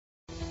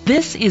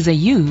This is a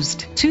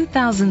used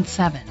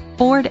 2007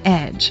 Ford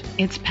Edge.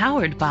 It's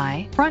powered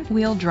by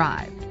front-wheel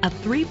drive, a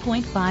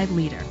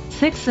 3.5-liter,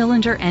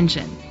 6-cylinder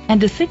engine,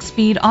 and a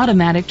 6-speed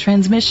automatic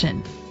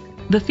transmission.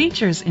 The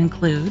features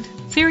include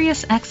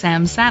Sirius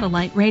XM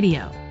satellite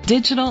radio,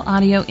 digital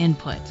audio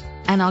input,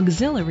 an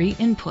auxiliary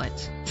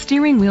input,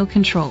 steering wheel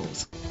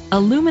controls,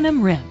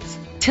 aluminum rims,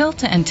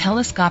 tilt and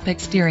telescopic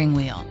steering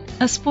wheel,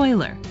 a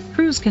spoiler,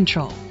 cruise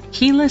control,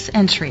 keyless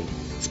entry,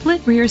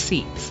 split rear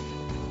seats.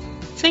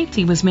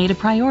 Safety was made a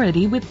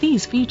priority with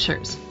these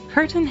features: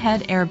 curtain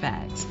head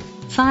airbags,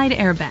 side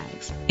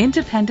airbags,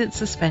 independent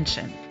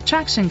suspension,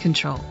 traction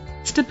control,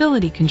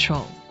 stability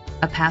control,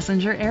 a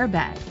passenger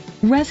airbag.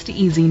 Rest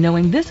easy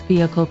knowing this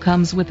vehicle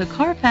comes with a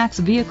Carfax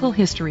Vehicle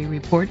History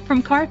Report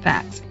from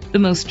Carfax, the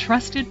most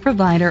trusted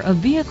provider of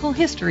vehicle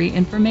history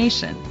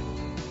information.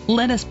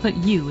 Let us put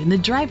you in the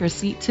driver's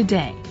seat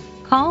today.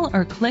 Call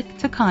or click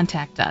to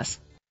contact us.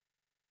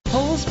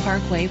 Cowles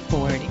Parkway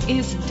Ford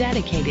is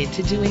dedicated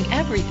to doing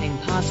everything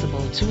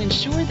possible to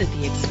ensure that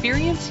the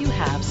experience you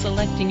have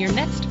selecting your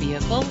next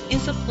vehicle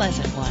is a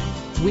pleasant one.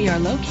 We are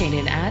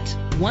located at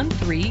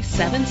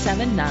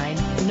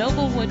 13779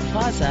 Noblewood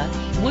Plaza,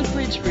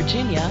 Woodbridge,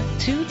 Virginia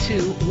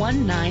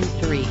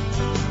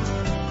 22193.